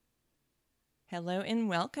Hello and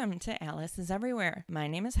welcome to Alice is Everywhere. My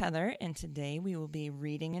name is Heather, and today we will be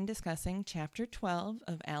reading and discussing Chapter 12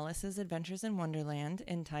 of Alice's Adventures in Wonderland,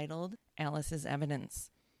 entitled Alice's Evidence.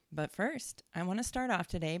 But first, I want to start off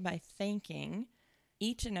today by thanking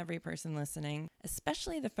each and every person listening,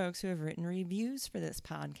 especially the folks who have written reviews for this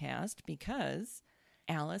podcast, because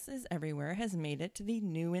Alice is Everywhere has made it to the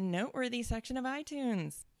New and Noteworthy section of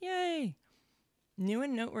iTunes. Yay! New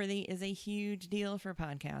and Noteworthy is a huge deal for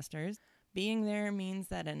podcasters. Being there means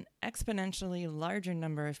that an exponentially larger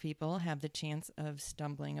number of people have the chance of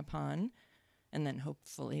stumbling upon and then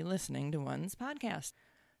hopefully listening to one's podcast.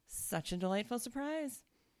 Such a delightful surprise.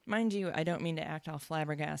 Mind you, I don't mean to act all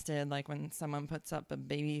flabbergasted like when someone puts up a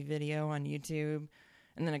baby video on YouTube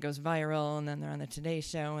and then it goes viral and then they're on the Today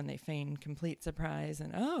Show and they feign complete surprise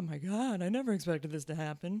and, oh my God, I never expected this to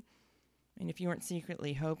happen. And if you weren't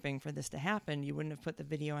secretly hoping for this to happen, you wouldn't have put the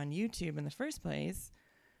video on YouTube in the first place.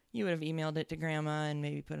 You would have emailed it to Grandma and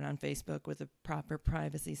maybe put it on Facebook with the proper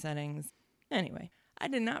privacy settings. Anyway, I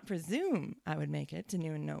did not presume I would make it to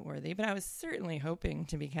New and Noteworthy, but I was certainly hoping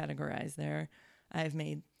to be categorized there. I've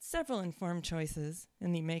made several informed choices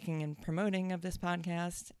in the making and promoting of this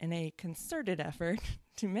podcast in a concerted effort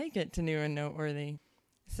to make it to New and Noteworthy.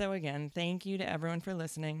 So again, thank you to everyone for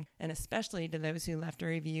listening, and especially to those who left a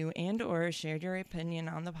review and or shared your opinion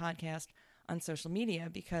on the podcast on social media,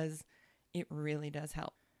 because it really does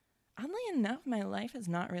help. Oddly enough, my life has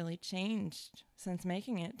not really changed since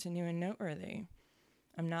making it to New and Noteworthy.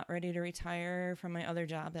 I'm not ready to retire from my other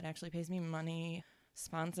job that actually pays me money.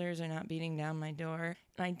 Sponsors are not beating down my door.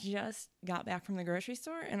 And I just got back from the grocery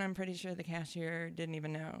store, and I'm pretty sure the cashier didn't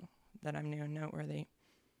even know that I'm new and noteworthy.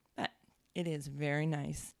 But it is very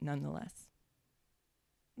nice nonetheless.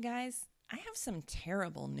 Guys, I have some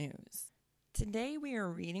terrible news. Today we are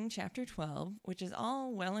reading Chapter 12, which is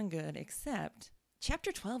all well and good, except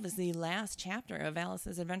Chapter 12 is the last chapter of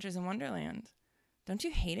Alice's Adventures in Wonderland. Don't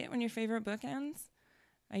you hate it when your favorite book ends?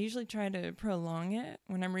 I usually try to prolong it.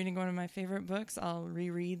 When I'm reading one of my favorite books, I'll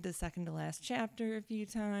reread the second to last chapter a few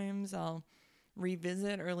times. I'll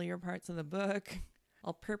revisit earlier parts of the book.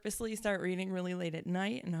 I'll purposely start reading really late at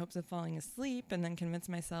night in hopes of falling asleep and then convince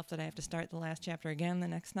myself that I have to start the last chapter again the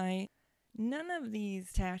next night. None of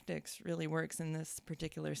these tactics really works in this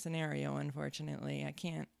particular scenario, unfortunately. I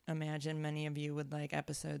can't imagine many of you would like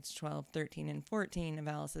episodes 12, 13, and 14 of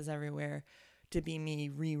Alice is Everywhere to be me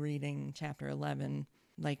rereading Chapter 11,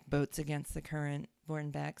 like boats against the current,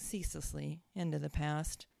 borne back ceaselessly into the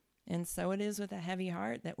past. And so it is with a heavy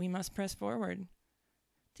heart that we must press forward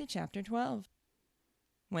to Chapter 12.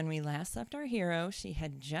 When we last left our hero, she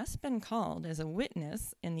had just been called as a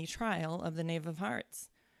witness in the trial of the Knave of Hearts.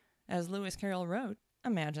 As Lewis Carroll wrote,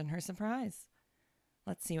 imagine her surprise.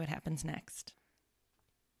 Let's see what happens next.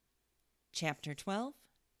 Chapter 12,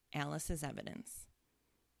 Alice's Evidence.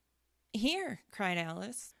 Here, cried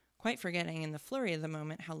Alice, quite forgetting in the flurry of the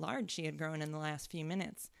moment how large she had grown in the last few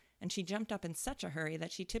minutes, and she jumped up in such a hurry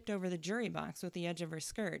that she tipped over the jury box with the edge of her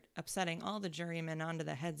skirt, upsetting all the jurymen onto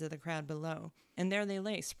the heads of the crowd below, and there they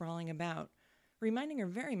lay sprawling about, reminding her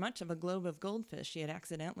very much of a globe of goldfish she had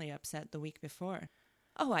accidentally upset the week before.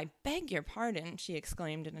 "Oh, I beg your pardon," she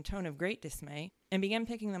exclaimed in a tone of great dismay, and began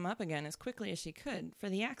picking them up again as quickly as she could, for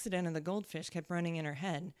the accident of the goldfish kept running in her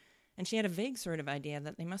head, and she had a vague sort of idea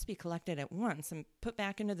that they must be collected at once and put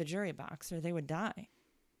back into the jury box, or they would die.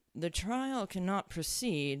 "The trial cannot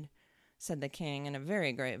proceed," said the king in a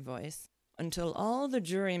very grave voice, "until all the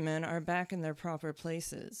jurymen are back in their proper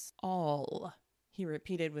places. All," he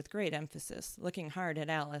repeated with great emphasis, looking hard at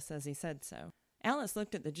Alice as he said so. Alice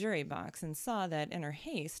looked at the jury box and saw that, in her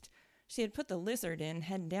haste, she had put the lizard in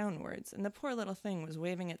head downwards, and the poor little thing was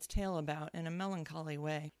waving its tail about in a melancholy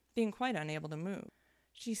way, being quite unable to move.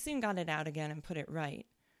 She soon got it out again and put it right.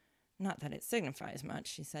 "Not that it signifies much,"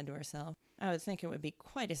 she said to herself. "I would think it would be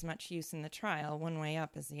quite as much use in the trial one way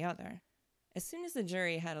up as the other." As soon as the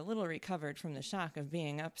jury had a little recovered from the shock of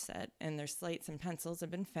being upset, and their slates and pencils had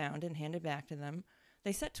been found and handed back to them,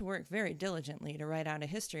 they set to work very diligently to write out a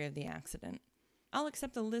history of the accident. All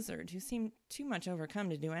except the lizard, who seemed too much overcome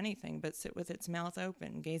to do anything but sit with its mouth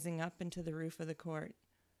open, gazing up into the roof of the court.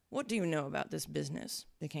 "What do you know about this business?"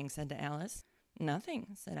 the king said to Alice.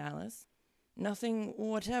 "Nothing," said Alice. "Nothing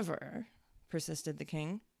whatever?" persisted the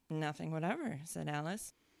king. "Nothing whatever," said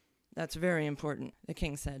Alice. "That's very important," the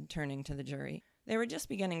king said, turning to the jury. They were just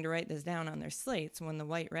beginning to write this down on their slates when the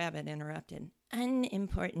White Rabbit interrupted.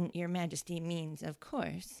 "Unimportant, your majesty means, of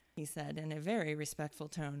course," he said in a very respectful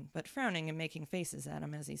tone, but frowning and making faces at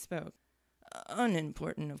him as he spoke.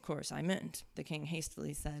 "Unimportant, of course, I meant," the king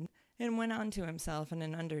hastily said, and went on to himself in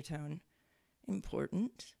an undertone.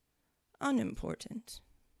 "Important? Unimportant?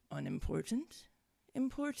 Unimportant?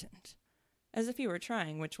 Important. As if he were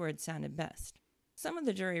trying which word sounded best. Some of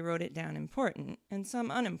the jury wrote it down important, and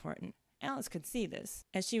some unimportant. Alice could see this,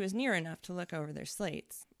 as she was near enough to look over their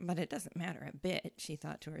slates. But it doesn't matter a bit, she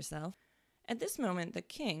thought to herself. At this moment, the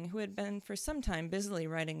king, who had been for some time busily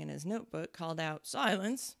writing in his notebook, called out,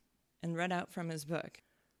 "Silence!" and read out from his book,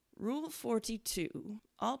 "Rule 42,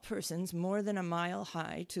 all persons more than a mile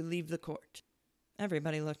high to leave the court."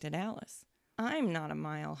 Everybody looked at Alice. "I'm not a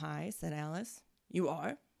mile high," said Alice. "You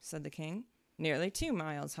are," said the king. "Nearly 2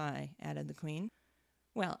 miles high," added the queen.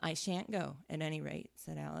 "Well, I shan't go, at any rate,"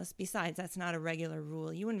 said Alice. "Besides, that's not a regular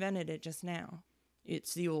rule. You invented it just now."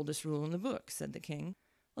 "It's the oldest rule in the book," said the king.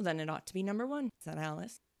 "Well, then it ought to be number 1, said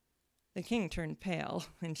Alice. The king turned pale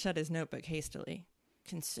and shut his notebook hastily.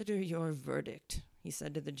 "Consider your verdict," he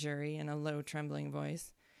said to the jury in a low, trembling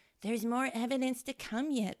voice. "There's more evidence to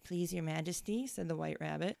come yet, please your majesty," said the White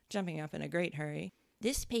Rabbit, jumping up in a great hurry.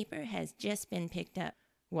 "This paper has just been picked up."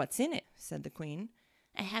 "What's in it?" said the queen.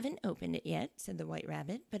 "I haven't opened it yet," said the White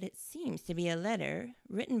Rabbit, "but it seems to be a letter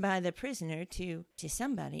written by the prisoner to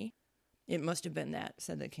somebody." "It must have been that,"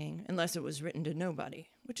 said the king, "unless it was written to nobody,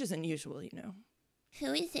 which is unusual, you know."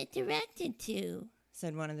 "Who is it directed to?"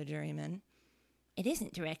 said one of the jurymen. "It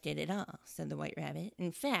isn't directed at all," said the White Rabbit.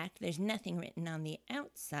 "In fact, there's nothing written on the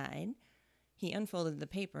outside." He unfolded the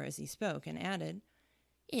paper as he spoke and added,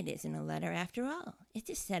 "It isn't a letter after all. It's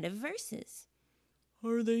a set of verses."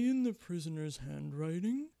 "Are they in the prisoner's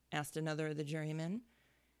handwriting?" asked another of the jurymen.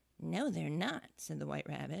 "No, they're not," said the White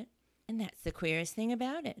Rabbit. "And that's the queerest thing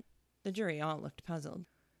about it." The jury all looked puzzled.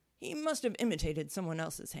 "He must have imitated someone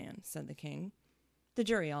else's hand," said the king. The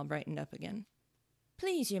jury all brightened up again.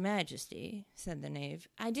 "Please your majesty," said the knave,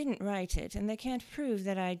 "I didn't write it, and they can't prove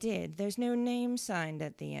that I did. There's no name signed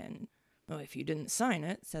at the end." "Oh, if you didn't sign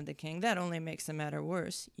it," said the king, "that only makes the matter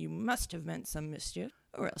worse. You must have meant some mischief,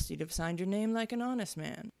 or else you'd have signed your name like an honest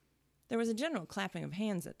man." There was a general clapping of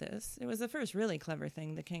hands at this. It was the first really clever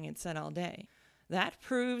thing the king had said all day. "That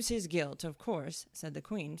proves his guilt, of course," said the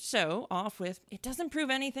queen. "So, off with—" "It doesn't prove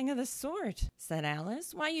anything of the sort," said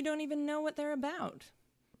Alice. "Why, you don't even know what they're about."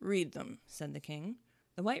 "Read them," said the king.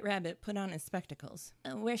 The White Rabbit put on his spectacles.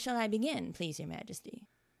 "Where shall I begin, please your majesty?"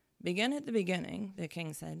 "Begin at the beginning," the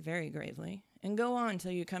king said very gravely, "and go on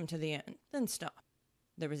till you come to the end. Then stop."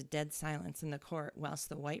 There was dead silence in the court whilst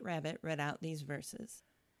the White Rabbit read out these verses.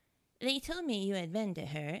 "They told me you had been to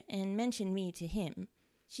her, and mentioned me to him.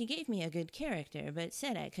 She gave me a good character, but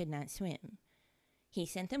said I could not swim. He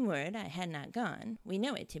sent them word I had not gone. We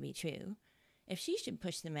know it to be true. If she should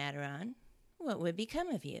push the matter on, what would become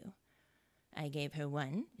of you? I gave her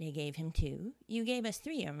 1, they gave him 2, you gave us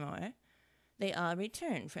 3 or more. They all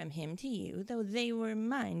returned from him to you, though they were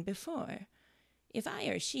mine before. If I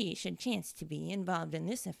or she should chance to be involved in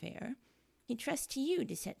this affair, he trusts to you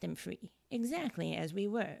to set them free, exactly as we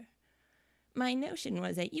were. My notion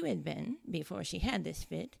was that you had been, before she had this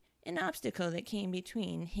fit, an obstacle that came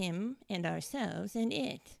between him and ourselves and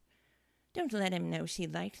it. Don't let him know she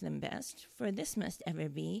liked them best, for this must ever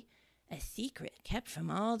be a secret kept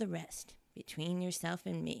from all the rest, between yourself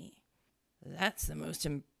and me." "That's the most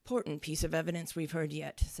important piece of evidence we've heard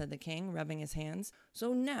yet," said the king, rubbing his hands.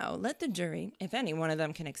 "So now let the jury—" "If any one of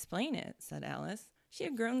them can explain it," said Alice. She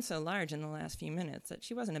had grown so large in the last few minutes that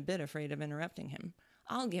she wasn't a bit afraid of interrupting him.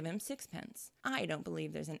 "I'll give him 6 pence. I don't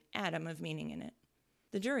believe there's an atom of meaning in it."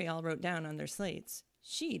 The jury all wrote down on their slates,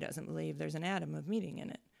 "She doesn't believe there's an atom of meaning in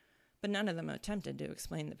it." But none of them attempted to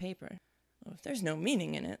explain the paper. "Well, if there's no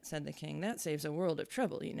meaning in it," said the king, "that saves a world of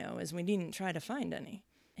trouble, you know, as we needn't try to find any.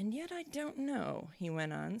 And yet I don't know," he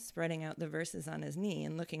went on, spreading out the verses on his knee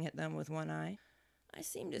and looking at them with one eye. "I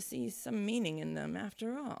seem to see some meaning in them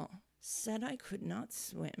after all. Said I could not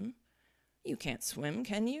swim. You can't swim,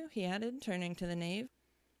 can you?" he added, turning to the knave.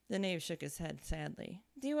 The knave shook his head sadly.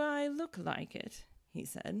 "Do I look like it?" he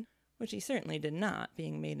said, which he certainly did not,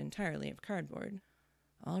 being made entirely of cardboard.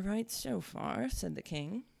 "All right so far," said the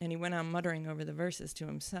king, and he went on muttering over the verses to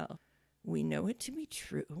himself. "We know it to be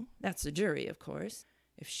true. That's the jury, of course.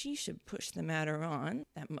 If she should push the matter on,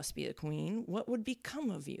 that must be the queen, what would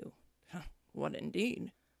become of you? What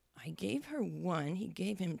indeed? I gave her 1, he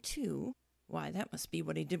gave him 2. Why, that must be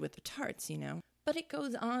what he did with the tarts, you know. But it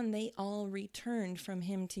goes on, they all returned from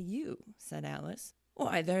him to you," said Alice.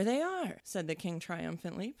 "Why, there they are," said the king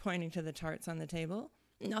triumphantly, pointing to the tarts on the table.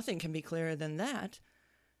 "Nothing can be clearer than that.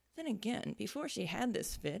 Then again, before she had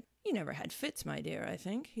this fit— You never had fits, my dear, I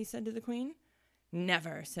think," he said to the queen.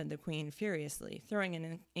 "Never," said the queen furiously, throwing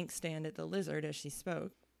an inkstand at the lizard as she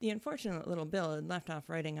spoke. The unfortunate little Bill had left off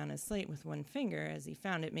writing on his slate with 1 finger, as he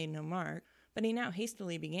found it made no mark, but he now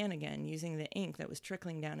hastily began again, using the ink that was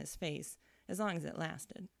trickling down his face, as long as it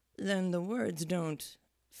lasted. Then the words don't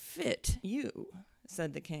fit you,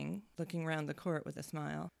 said the king, looking round the court with a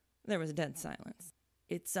smile. There was dead silence.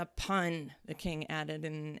 It's a pun, the king added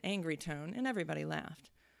in an angry tone, and everybody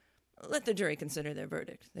laughed. Let the jury consider their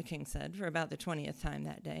verdict, the king said, for about the 20th time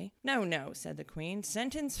that day. No, said the queen.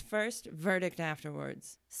 Sentence first, verdict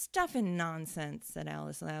afterwards. Stuff and nonsense, said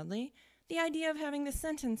Alice loudly. The idea of having the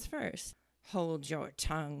sentence first. Hold your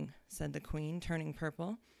tongue, said the queen, turning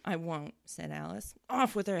purple. I won't, said Alice.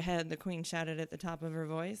 Off with her head, the queen shouted at the top of her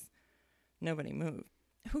voice. Nobody moved.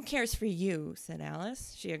 Who cares for you, said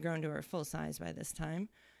Alice. She had grown to her full size by this time.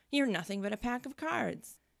 You're nothing but a pack of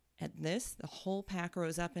cards. At this, the whole pack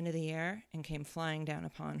rose up into the air and came flying down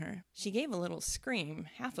upon her. She gave a little scream,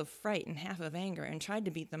 half of fright and half of anger, and tried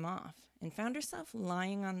to beat them off, and found herself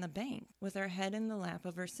lying on the bank, with her head in the lap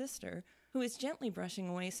of her sister, who was gently brushing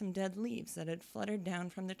away some dead leaves that had fluttered down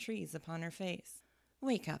from the trees upon her face.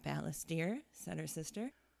 Wake up, Alice, dear, said her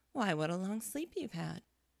sister. Why, what a long sleep you've had.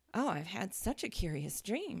 Oh, I've had such a curious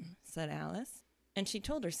dream, said Alice. And she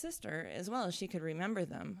told her sister, as well as she could remember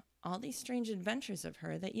them, all these strange adventures of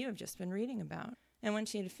her that you have just been reading about. And when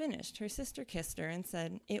she had finished, her sister kissed her and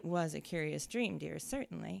said, It was a curious dream, dear,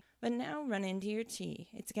 certainly, but now run into your tea.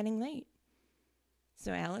 It's getting late.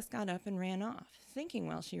 So Alice got up and ran off, thinking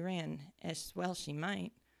while she ran, as well she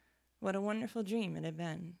might, what a wonderful dream it had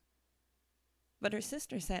been. But her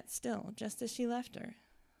sister sat still, just as she left her,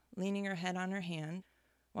 leaning her head on her hand,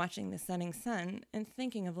 watching the setting sun and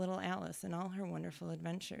thinking of little Alice and all her wonderful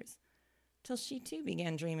adventures, till she too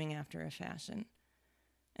began dreaming after a fashion.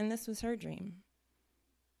 And this was her dream.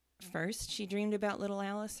 First, she dreamed about little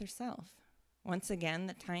Alice herself. Once again,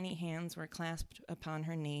 the tiny hands were clasped upon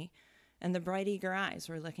her knee, and the bright, eager eyes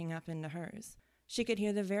were looking up into hers. She could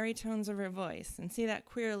hear the very tones of her voice and see that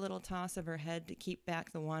queer little toss of her head to keep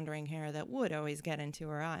back the wandering hair that would always get into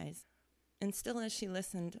her eyes. And still as she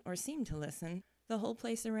listened, or seemed to listen, the whole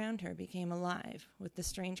place around her became alive with the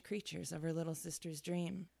strange creatures of her little sister's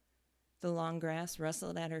dream. The long grass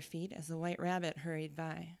rustled at her feet as the white rabbit hurried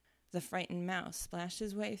by. The frightened mouse splashed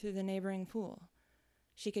his way through the neighboring pool.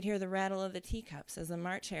 She could hear the rattle of the teacups as the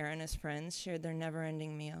March Hare and his friends shared their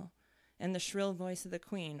never-ending meal, and the shrill voice of the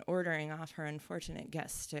queen ordering off her unfortunate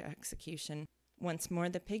guests to execution. Once more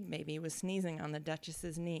the pig baby was sneezing on the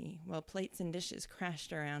Duchess's knee, while plates and dishes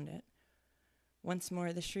crashed around it. Once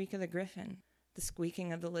more the shriek of the griffin, the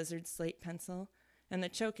squeaking of the lizard's slate pencil, and the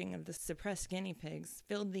choking of the suppressed guinea pigs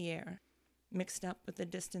filled the air, mixed up with the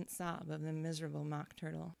distant sob of the miserable mock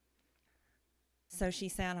turtle. So she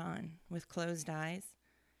sat on, with closed eyes,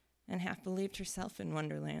 and half believed herself in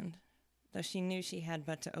Wonderland, though she knew she had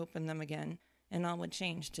but to open them again, and all would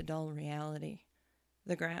change to dull reality.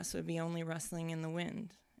 The grass would be only rustling in the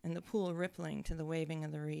wind, and the pool rippling to the waving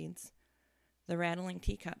of the reeds. The rattling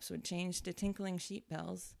teacups would change to tinkling sheep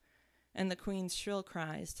bells, and the queen's shrill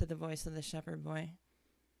cries to the voice of the shepherd boy.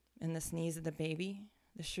 And the sneeze of the baby,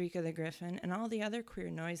 the shriek of the griffin, and all the other queer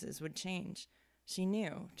noises would change, she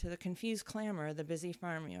knew, to the confused clamor of the busy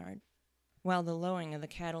farmyard, while the lowing of the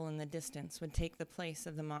cattle in the distance would take the place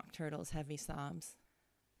of the mock turtle's heavy sobs.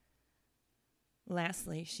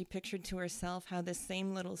 Lastly, she pictured to herself how this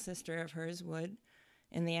same little sister of hers would,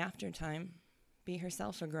 in the aftertime, be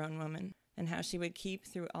herself a grown woman, and how she would keep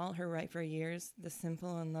through all her riper years the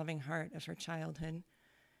simple and loving heart of her childhood,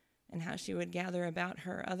 and how she would gather about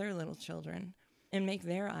her other little children, and make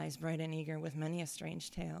their eyes bright and eager with many a strange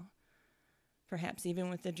tale, perhaps even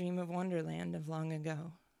with the dream of Wonderland of long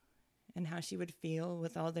ago, and how she would feel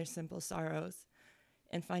with all their simple sorrows,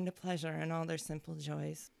 and find a pleasure in all their simple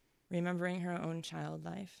joys, remembering her own child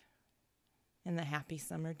life and the happy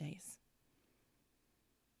summer days.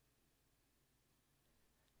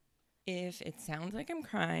 If it sounds like I'm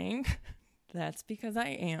crying, that's because I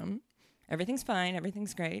am. Everything's fine.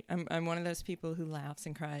 Everything's great. I'm one of those people who laughs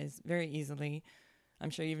and cries very easily. I'm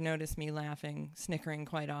sure you've noticed me laughing, snickering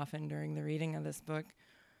quite often during the reading of this book.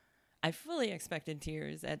 I fully expected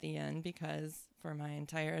tears at the end because, for my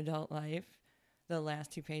entire adult life, the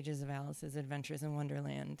last 2 pages of Alice's Adventures in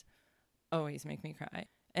Wonderland always make me cry.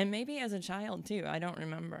 And maybe as a child, too. I don't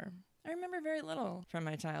remember. I remember very little from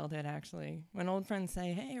my childhood, actually. When old friends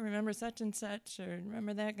say, hey, remember such and such, or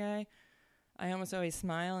remember that guy, I almost always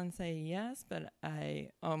smile and say yes, but I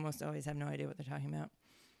almost always have no idea what they're talking about.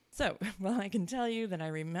 So, well, I can tell you that I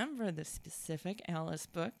remember the specific Alice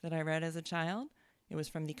book that I read as a child. It was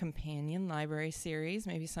from the Companion Library series.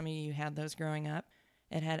 Maybe some of you had those growing up.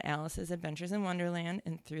 It had Alice's Adventures in Wonderland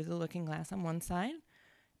and Through the Looking Glass on one side,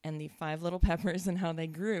 and the 5 Little Peppers and How They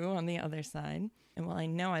Grew on the other side. And while I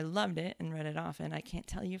know I loved it and read it often, I can't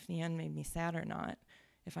tell you if the end made me sad or not,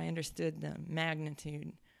 if I understood the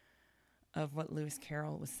magnitude of what Lewis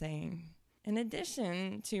Carroll was saying. In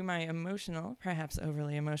addition to my emotional, perhaps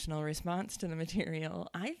overly emotional response to the material,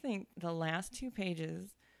 I think the last 2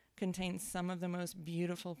 pages contain some of the most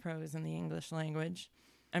beautiful prose in the English language.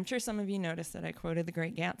 I'm sure some of you noticed that I quoted The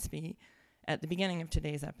Great Gatsby at the beginning of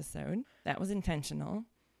today's episode. That was intentional.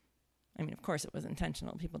 I mean, of course it was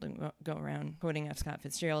intentional. People didn't go around quoting F. Scott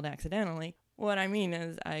Fitzgerald accidentally. What I mean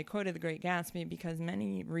is I quoted The Great Gatsby because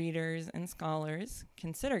many readers and scholars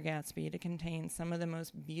consider Gatsby to contain some of the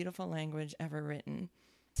most beautiful language ever written,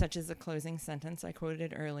 such as the closing sentence I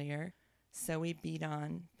quoted earlier, "So we beat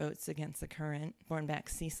on, boats against the current, borne back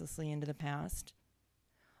ceaselessly into the past."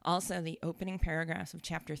 Also, the opening paragraphs of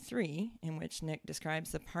Chapter 3, in which Nick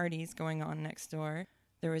describes the parties going on next door.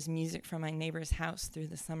 There was music from my neighbor's house through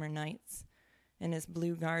the summer nights. In his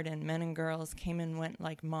blue garden, men and girls came and went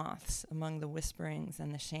like moths among the whisperings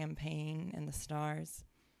and the champagne and the stars.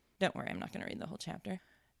 Don't worry, I'm not going to read the whole chapter.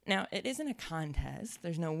 Now, it isn't a contest.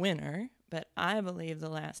 There's no winner, but I believe the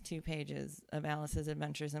last 2 pages of Alice's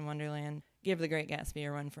Adventures in Wonderland give The Great Gatsby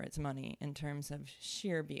a run for its money in terms of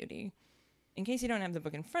sheer beauty. In case you don't have the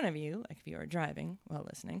book in front of you, like if you are driving while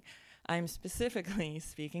listening, I'm specifically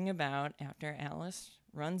speaking about after Alice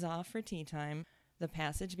runs off for tea time, the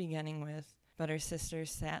passage beginning with, "But her sister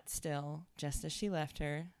sat still, just as she left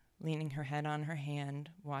her, leaning her head on her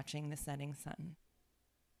hand, watching the setting sun."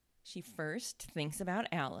 She first thinks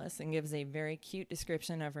about Alice and gives a very cute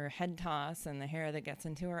description of her head toss and the hair that gets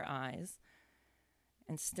into her eyes.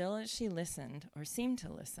 And still as she listened, or seemed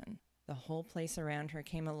to listen, the whole place around her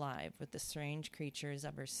came alive with the strange creatures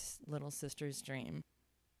of her little sister's dream.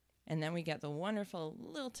 And then we get the wonderful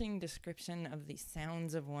lilting description of the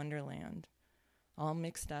sounds of Wonderland, all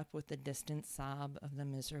mixed up with the distant sob of the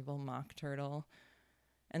miserable mock turtle.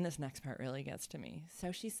 And this next part really gets to me.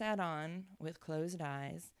 So she sat on, with closed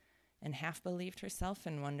eyes, and half believed herself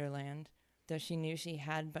in Wonderland, though she knew she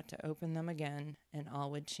had but to open them again, and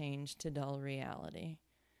all would change to dull reality.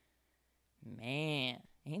 Man,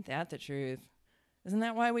 ain't that the truth? Isn't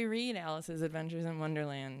that why we read Alice's Adventures in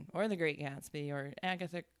Wonderland, or The Great Gatsby, or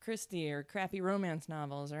Agatha Christie, or crappy romance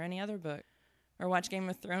novels, or any other book, or watch Game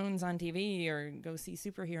of Thrones on TV, or go see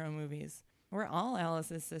superhero movies? We're all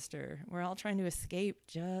Alice's sister. We're all trying to escape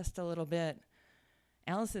just a little bit.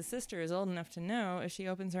 Alice's sister is old enough to know, if she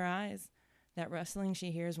opens her eyes, that rustling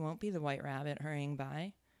she hears won't be the white rabbit hurrying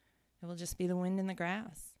by. It will just be the wind in the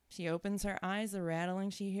grass. She opens her eyes, the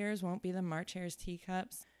rattling she hears won't be the March Hare's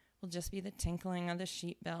teacups. Will just be the tinkling of the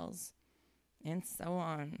sheep bells, and so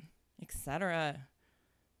on, etc.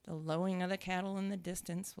 The lowing of the cattle in the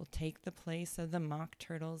distance will take the place of the mock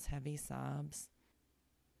turtle's heavy sobs.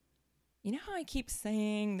 You know how I keep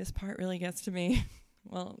saying this part really gets to me?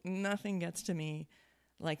 Well, nothing gets to me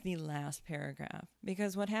like the last paragraph,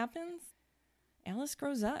 because what happens? Alice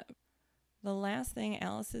grows up. The last thing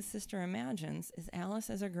Alice's sister imagines is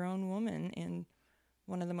Alice as a grown woman in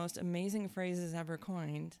one of the most amazing phrases ever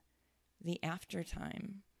coined, the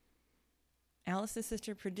aftertime. Alice's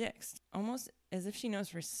sister predicts, almost as if she knows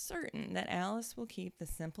for certain, that Alice will keep the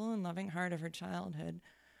simple and loving heart of her childhood,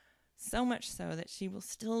 so much so that she will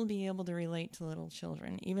still be able to relate to little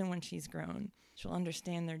children, even when she's grown. She'll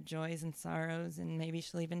understand their joys and sorrows, and maybe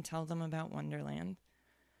she'll even tell them about Wonderland.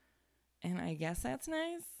 And I guess that's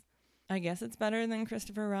nice. I guess it's better than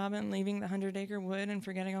Christopher Robin leaving the 100-acre wood and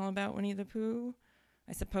forgetting all about Winnie the Pooh.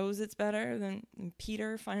 I suppose it's better than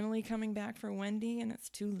Peter finally coming back for Wendy and it's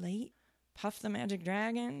too late. Puff the Magic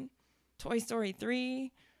Dragon. Toy Story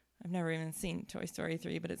 3. I've never even seen Toy Story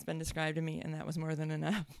 3, but it's been described to me, and that was more than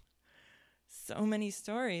enough. So many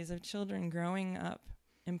stories of children growing up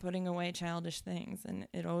and putting away childish things, and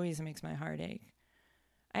it always makes my heart ache.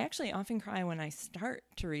 I actually often cry when I start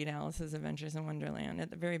to read Alice's Adventures in Wonderland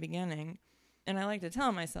at the very beginning, and I like to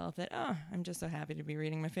tell myself that, I'm just so happy to be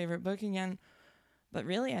reading my favorite book again. But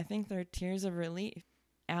really, I think they're tears of relief.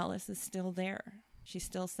 Alice is still there. She's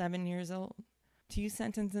still 7 years old. 2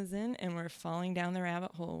 sentences in, and we're falling down the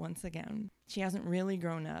rabbit hole once again. She hasn't really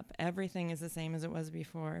grown up. Everything is the same as it was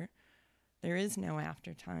before. There is no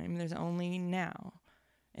aftertime. There's only now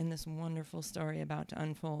in this wonderful story about to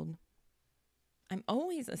unfold. I'm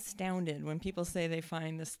always astounded when people say they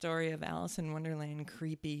find the story of Alice in Wonderland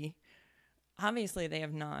creepy. Obviously, they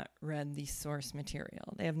have not read the source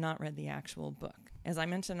material. They have not read the actual book. As I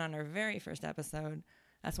mentioned on our very first episode,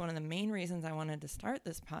 that's one of the main reasons I wanted to start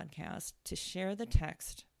this podcast, to share the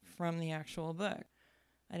text from the actual book.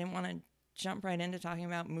 I didn't want to jump right into talking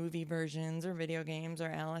about movie versions or video games or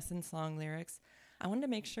Alice in song lyrics. I wanted to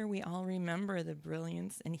make sure we all remember the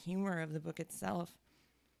brilliance and humor of the book itself,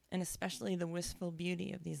 and especially the wistful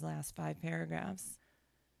beauty of these last 5 paragraphs.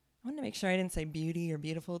 I wanted to make sure I didn't say beauty or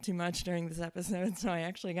beautiful too much during this episode, so I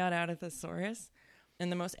actually got out a thesaurus.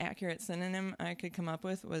 And the most accurate synonym I could come up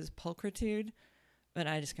with was pulchritude, but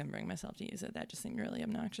I just couldn't bring myself to use it. That just seemed really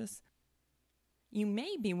obnoxious. You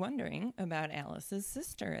may be wondering about Alice's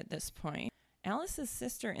sister at this point. Alice's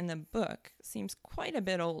sister in the book seems quite a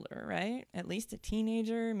bit older, right? At least a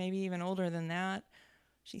teenager, maybe even older than that.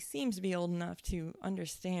 She seems to be old enough to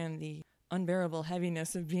understand the unbearable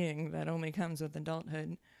heaviness of being that only comes with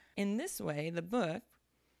adulthood. In this way, the book,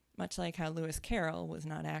 much like how Lewis Carroll was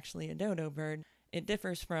not actually a dodo bird, it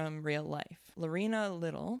differs from real life. Lorena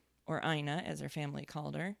Little, or Ina as her family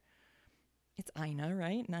called her. It's Ina,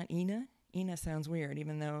 right? Not Ina? Ina sounds weird,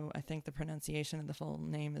 even though I think the pronunciation of the full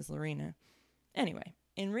name is Lorena. Anyway,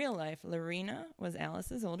 in real life, Lorena was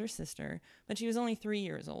Alice's older sister, but she was only 3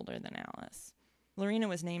 years older than Alice. Lorena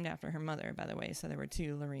was named after her mother, by the way, so there were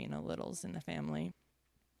 2 Lorena Littles in the family.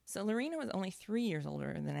 So Lorena was only 3 years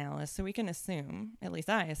older than Alice, so we can assume, at least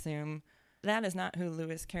I assume, that is not who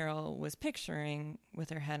Lewis Carroll was picturing with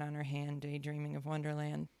her head on her hand, daydreaming of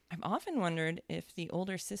Wonderland. I've often wondered if the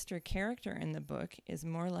older sister character in the book is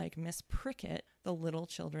more like Miss Prickett, the little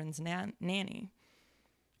children's nanny.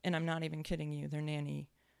 And I'm not even kidding you, their nanny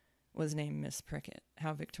was named Miss Prickett.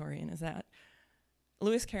 How Victorian is that?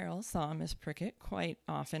 Lewis Carroll saw Miss Prickett quite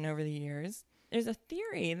often over the years. There's a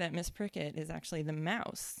theory that Miss Prickett is actually the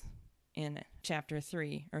mouse in chapter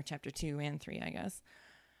 3, or chapter 2 and 3, I guess.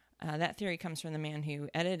 That theory comes from the man who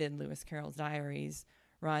edited Lewis Carroll's diaries,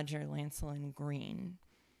 Roger Lancelin Green.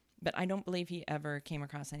 But I don't believe he ever came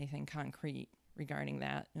across anything concrete regarding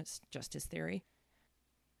that. It's just his theory.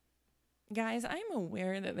 Guys, I'm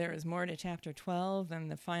aware that there is more to chapter 12 than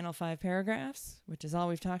the final 5 paragraphs, which is all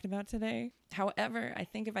we've talked about today. However, I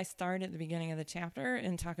think if I start at the beginning of the chapter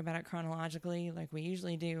and talk about it chronologically like we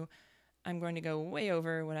usually do, I'm going to go way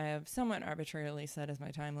over what I have somewhat arbitrarily set as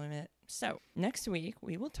my time limit. So, next week,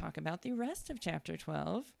 we will talk about the rest of chapter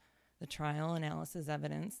 12, the trial and Alice's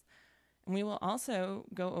evidence, and we will also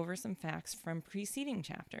go over some facts from preceding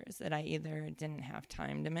chapters that I either didn't have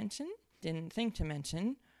time to mention, didn't think to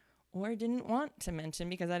mention, or didn't want to mention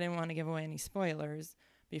because I didn't want to give away any spoilers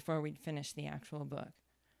before we'd finish the actual book.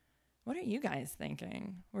 What are you guys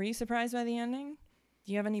thinking? Were you surprised by the ending?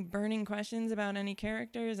 Do you have any burning questions about any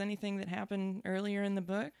characters, anything that happened earlier in the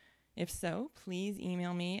book? If so, please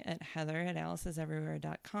email me at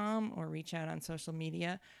heather@aliceseverywhere.com or reach out on social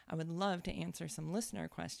media. I would love to answer some listener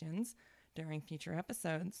questions during future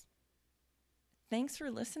episodes. Thanks for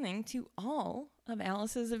listening to all of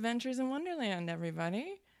Alice's Adventures in Wonderland,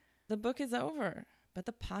 everybody. The book is over, but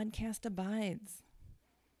the podcast abides.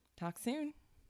 Talk soon.